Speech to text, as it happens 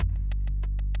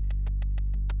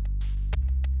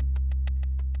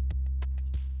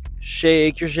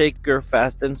shake your shaker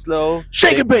fast and slow.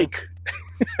 Shake and bake.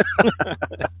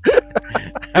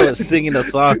 I was singing a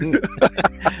song. I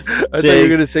thought you were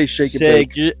gonna say shake and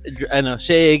bake. I know.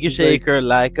 Shake your shaker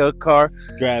like a car.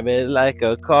 Drive it like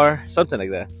a car. Something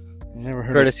like that. Never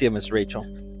heard. Courtesy of Miss Rachel.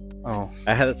 Oh,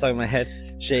 I had that song in my head.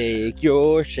 Shake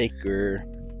your shaker.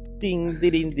 Ding, ding,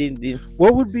 ding, ding, ding.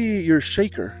 what would be your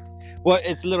shaker Well,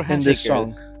 it's a little hand in this shaker.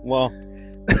 song? Well,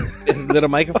 it's a little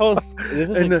microphone.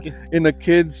 In a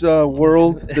kid's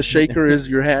world, the shaker is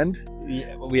your hand.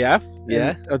 Yeah, we have.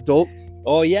 Yeah. And adult.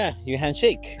 Oh yeah, you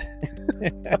handshake.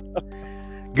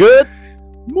 Good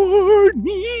morning.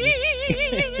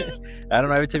 I don't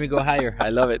know. Every time you go higher, I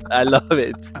love it. I love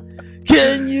it.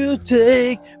 Can you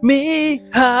take me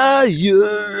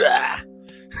higher?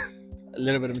 A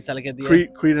little bit of Metallica at the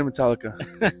end. Creed and Metallica,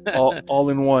 all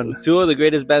in one. Two of the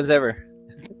greatest bands ever.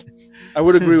 I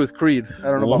would agree with Creed. I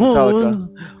don't know about Metallica.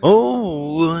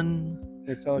 One.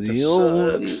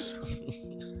 Metallica sucks.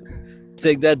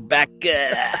 Take that back.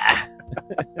 Good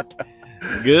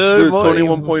Dude, Tony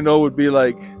morning. 1.0 would be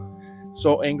like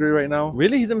so angry right now.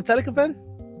 Really? He's a Metallica fan?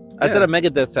 I Yeah. thought a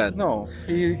Megadeth fan. No,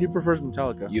 he prefers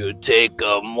Metallica. You take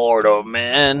a mortal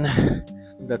man.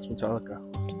 That's Metallica.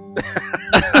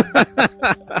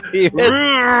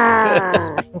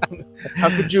 How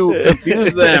could you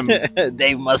confuse them?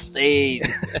 Dave Mustaine.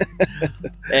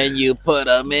 And you put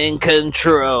them in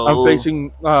control.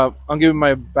 I'm giving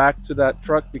my back to that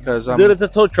truck because Dude, it's a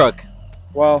tow truck.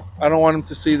 well, I don't want him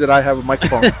to see that I have a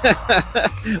microphone.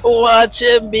 Watch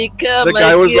him become The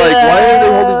guy was like, why are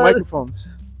they holding microphones?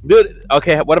 Dude,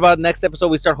 okay, what about next episode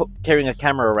we start carrying a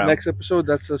camera around? Next episode,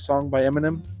 that's a song by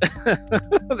Eminem.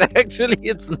 Actually,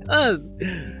 it's not.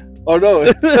 Oh no,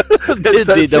 it's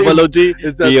that D-double-O-G.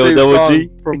 It's that D-O-double-G. same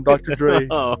song from Dr. Dre.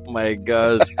 Oh my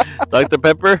gosh. Dr.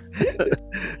 Pepper?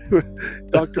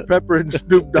 Dr. Pepper and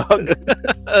Snoop Dogg.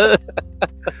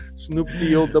 Snoop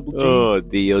D-O-double-G. Oh,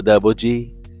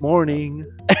 D-O-double-G. Morning.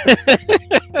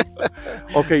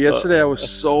 Okay, yesterday I was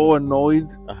so annoyed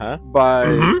Uh-huh. by...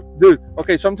 Dude,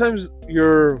 okay, sometimes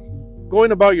you're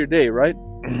going about your day, right?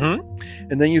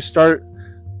 Mm-hmm. And then you start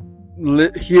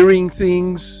hearing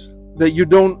things that you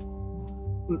don't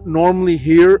normally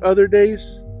hear other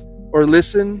days or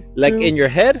listen Like to. in your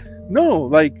head? No,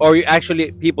 like... Or you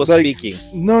actually people Like- speaking?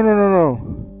 No.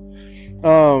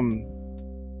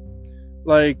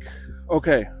 Like,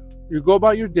 okay, you go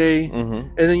about your day, Mm-hmm.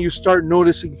 and then you start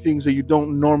noticing things that you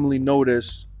don't normally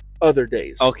notice other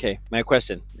days. Okay, my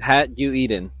question. Had you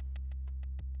eaten?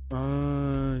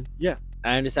 Yeah.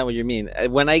 I understand what you mean.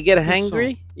 When I get think so.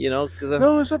 hangry, you know, because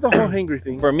No, it's not the whole hangry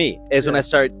thing. for me, it's when Yeah.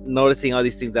 I start noticing all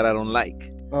these things that I don't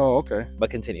like. Oh, okay. But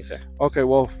continue, sir. Okay,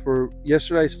 well, for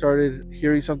yesterday I started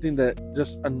hearing something that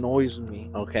just annoys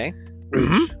me. Okay.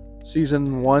 Which,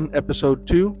 season 1, episode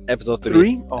 2, Episode 3.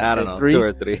 3? I don't know, 3. 2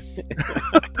 or 3.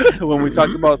 When we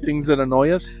talked about things that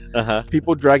annoy us, Uh-huh.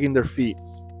 people dragging their feet.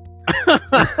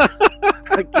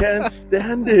 I can't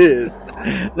stand it.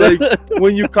 Like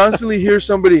when you constantly hear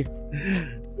somebody,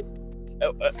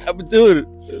 Dude.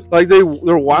 like they're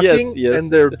walking Yes.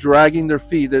 and they're dragging their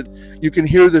feet. That you can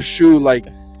hear the shoe like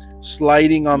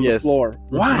sliding on the Yes. floor.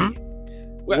 Why?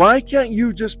 Well- Why can't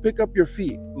you just pick up your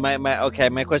feet? My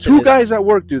question Two is... guys at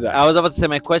work do that. I was about to say,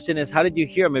 my question is, how did you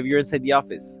hear him if you're inside the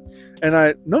office? And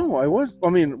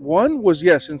one was,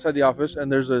 yes, inside the office,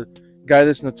 and there's a guy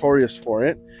that's notorious for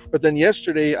it. But then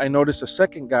yesterday I noticed a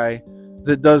second guy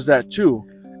that does that too.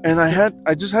 And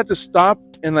I just had to stop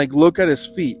and like look at his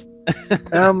feet.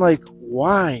 And I'm like,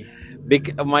 why?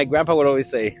 My grandpa would always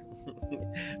say,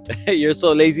 you're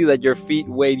so lazy that your feet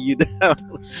weighed you down.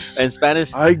 In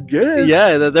Spanish, I guess.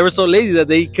 yeah, that they were so lazy that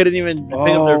they couldn't even pick up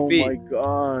their Oh feet. my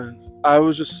god.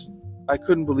 I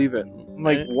couldn't believe it. I'm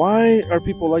like, why are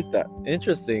people like that?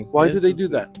 Interesting. Why do they do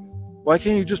that? Why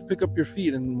can't you just pick up your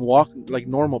feet and walk like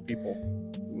normal people?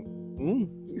 You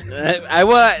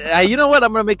know what?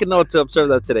 I'm gonna make a note to observe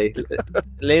that today.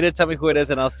 Later, tell me who it is,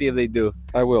 and I'll see if they do.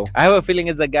 I will. I have a feeling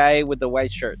it's the guy with the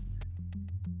white shirt.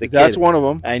 The That's kid. one of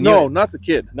them. I knew No, it. not the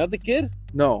kid. Not the kid.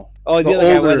 No. Oh, the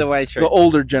other guy with the white shirt. The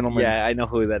older gentleman. Yeah, I know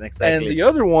who that exactly. And the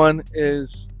other one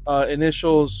is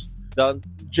initials Don't.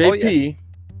 JP.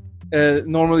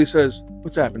 Normally says,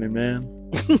 "What's happening, man?"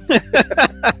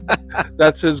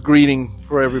 That's his greeting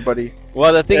for everybody.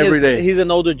 Well, the thing Every is, day. he's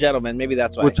an older gentleman. Maybe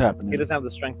that's why. What's happening? He doesn't have the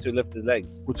strength to lift his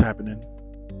legs. What's happening?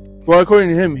 Well, according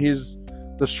to him, he's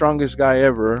the strongest guy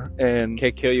ever, and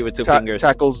Can't kill you with two fingers.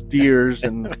 tackles deers,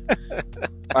 and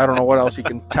I don't know what else he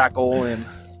can tackle and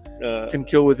can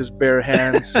kill with his bare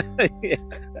hands.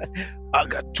 I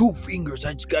got 2 fingers.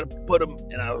 I just gotta put them,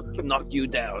 and I'll knock you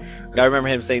down. I remember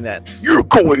him saying that. You're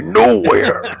going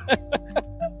nowhere.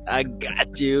 I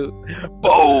got you.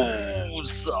 Boom!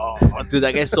 So, dude,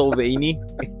 that guy's so veiny.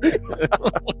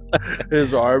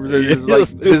 His arms and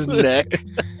his neck.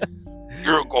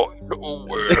 You're going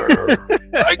nowhere.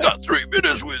 I got 3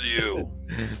 minutes with you.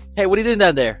 Hey, what are you doing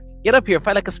down there? Get up here,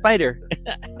 fight like a spider.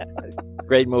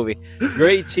 Great movie.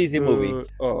 Great cheesy movie.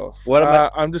 What am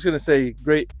I'm just gonna say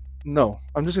great. No,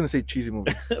 I'm just gonna say cheesy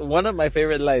movie. One of my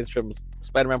favorite lines from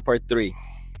Spider-Man Part 3.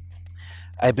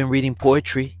 I've been reading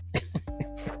poetry.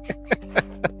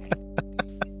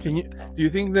 Do you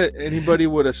think that anybody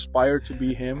would aspire to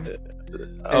be him?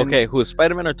 Okay, who,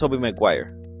 Spider-Man or Tobey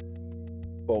Maguire?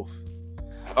 Both.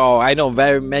 Oh, I know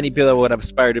very many people that would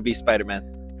aspire to be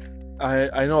Spider-Man.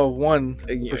 I know of one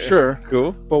for sure.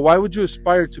 Cool. But why would you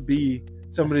aspire to be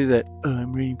somebody that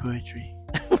I'm reading poetry?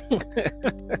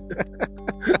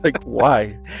 Like,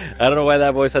 why? I don't know why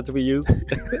that voice had to be used.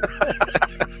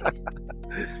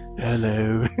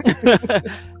 Hello.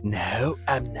 No,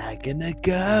 I'm not gonna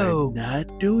go. I'm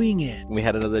not doing it. We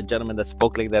had another gentleman that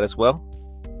spoke like that as well.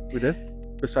 We did?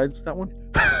 Besides that one?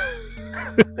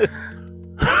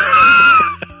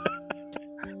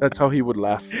 That's how he would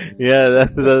laugh. Yeah,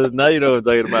 now you know what I'm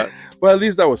talking about. Well, at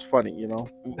least that was funny, you know?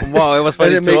 Well, it was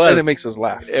funny to us. And it makes us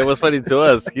laugh. It was funny to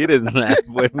us. He didn't laugh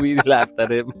when we laughed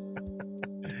at him.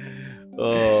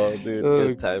 Oh, dude,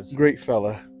 good times. Great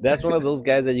fella. That's one of those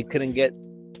guys that you couldn't get.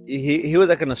 He was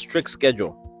like on a strict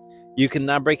schedule. You could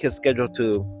not break his schedule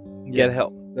to get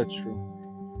help. That's true.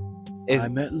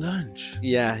 I'm at lunch.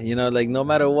 Yeah, you know, like no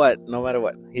matter what,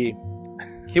 he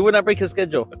would not break his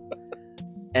schedule.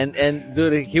 And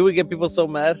dude, he would get people so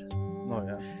mad. Oh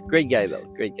yeah. Great guy though.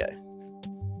 Great guy.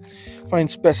 Fine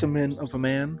specimen of a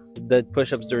man. Did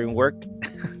push-ups during work.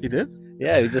 He did?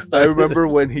 Yeah, he just started. I remember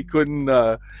when he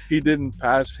didn't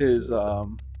pass his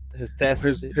test.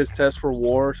 His test for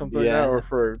war or something like that, or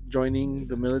for joining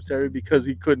the military because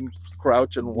he couldn't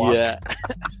crouch and walk. Yeah.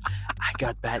 I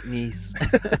got bad knees.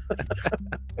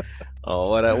 Oh,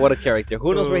 what a character.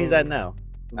 Who knows where he's at now?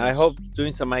 I hope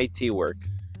doing some IT work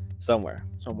somewhere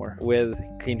with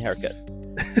clean haircut.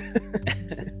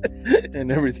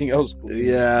 And everything else clean.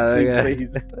 Yeah.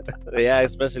 Face. Yeah,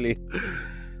 especially.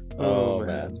 Oh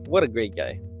man. What a great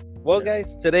guy. Well,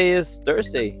 guys, today is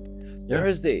Thursday. Yeah.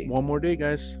 Thursday. One more day,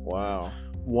 guys. Wow.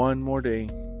 One more day.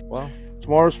 Well,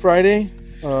 tomorrow's Friday.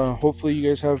 Hopefully you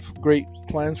guys have great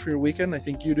plans for your weekend. I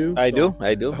think you do. I do.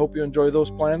 I hope you enjoy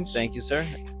those plans. Thank you, sir.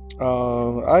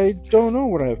 I don't know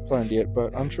what I have planned yet,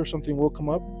 but I'm sure something will come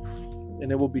up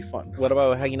and it will be fun. What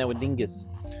about hanging out with Dingus?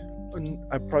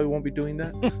 I probably won't be doing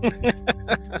that.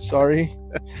 Sorry.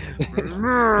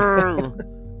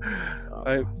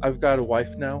 I've got a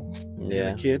wife now. Yeah.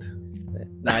 And a kid.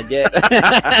 Not yet.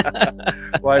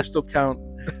 Well, I still count.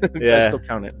 Yeah. I still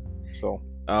count it. So.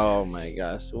 Oh my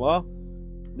gosh. Well,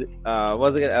 I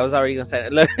was already gonna say.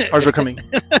 Look. Ours are coming.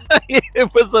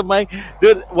 Put some mic,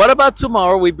 dude. What about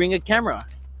tomorrow? We bring a camera.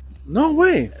 No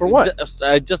way. For what?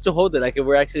 Just to hold it, like if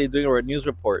we're actually doing our news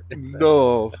report.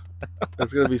 No,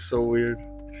 that's gonna be so weird,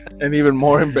 and even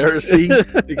more embarrassing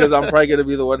because I'm probably gonna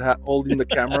be the one holding the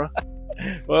camera.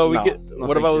 Well,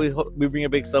 what about we bring a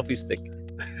big selfie stick?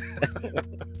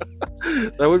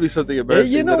 That would be something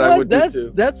embarrassing. You know that what? I would do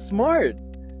too. That's smart.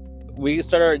 We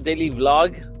start our daily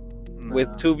vlog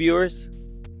with 2 viewers.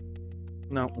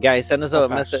 No, guys, send us a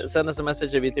message. Send us a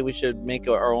message if you think we should make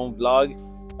our own vlog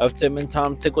of Tim and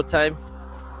Tom Tickle Time.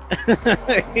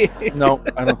 No,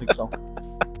 I don't think so.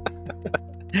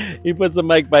 He puts a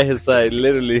mic by his side,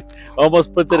 literally,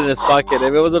 almost puts it in his pocket.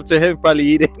 If it was up to him, probably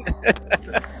eat it.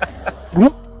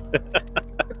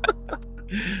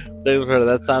 Thanks for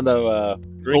that sound of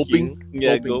drinking. Gulping.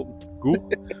 Yeah, Gulping.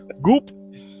 goop.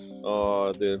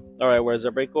 Oh, dude. All right, where's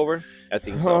our break over? I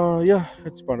think so. Yeah,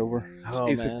 it's about over. It's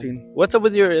 8:15. What's up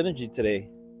with your energy today?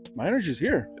 My energy's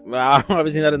here.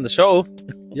 Obviously not in the show.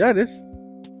 Yeah, it is.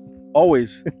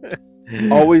 Always.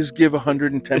 Always give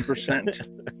 110%.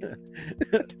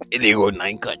 Illegal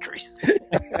 9 countries.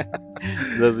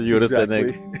 That's what you would have said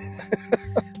next.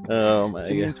 Oh my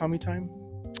god. Tommy time?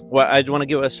 Well, I want to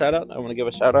give a shout out.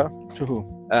 To who?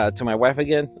 To my wife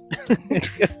again.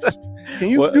 Can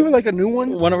you do like a new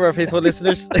one? One of our faithful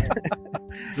listeners.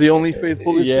 The only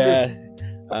faithful listener.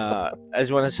 Yeah. I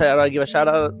just want to give a shout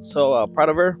out. So proud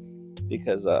of her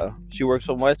because she works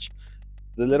so much.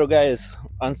 The little guy is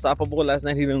unstoppable. Last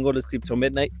night he didn't go to sleep till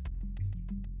midnight.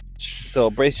 So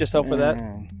brace yourself for that.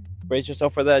 Brace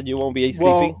yourself for that. You won't be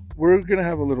sleeping. Well, we're gonna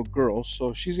have a little girl,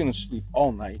 so she's gonna sleep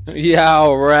all night. Yeah,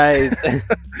 all right.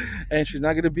 And she's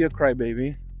not gonna be a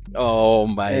crybaby. Oh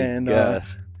my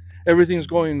gosh. Everything's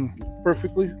going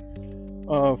perfectly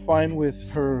fine with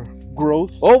her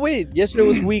growth. Oh wait, yesterday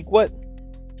was week what?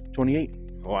 28.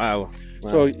 Wow.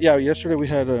 So yeah, yesterday we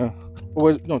had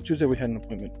Tuesday we had an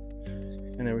appointment,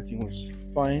 and everything was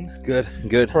fine. Good.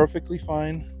 Perfectly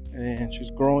fine, and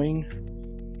she's growing.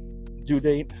 Due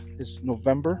date is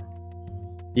November.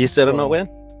 You still don't know when?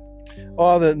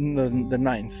 Oh, the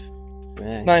 9th.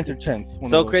 Man. 9th or 10th.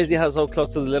 So crazy how so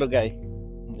close to the little guy.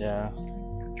 Yeah.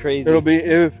 Crazy. It'll be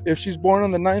if she's born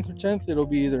on the 9th or 10th, it'll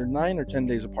be either 9 or 10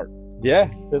 days apart. Yeah,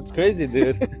 that's crazy,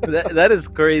 dude. that is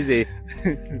crazy.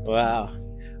 Wow.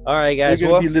 All right, guys. They're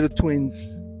gonna be little twins.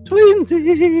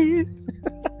 Twinsies.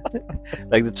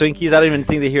 Like the Twinkies. I don't even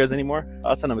think they hear us anymore.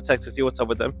 I'll send them a text to see what's up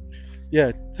with them.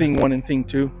 Yeah, thing 1 and thing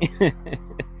 2.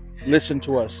 Listen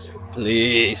to us,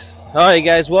 please. All right,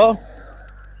 guys. Well,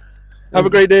 have a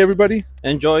great day, everybody.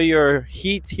 Enjoy your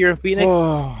heat here in Phoenix.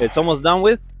 Oh, it's almost done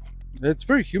with. It's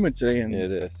very humid today, and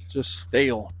it is just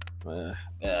stale. Well,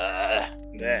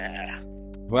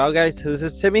 guys, this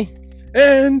is Timmy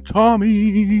and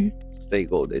Tommy. Stay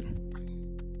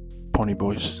golden, Pony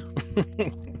Boys.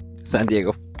 San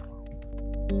Diego.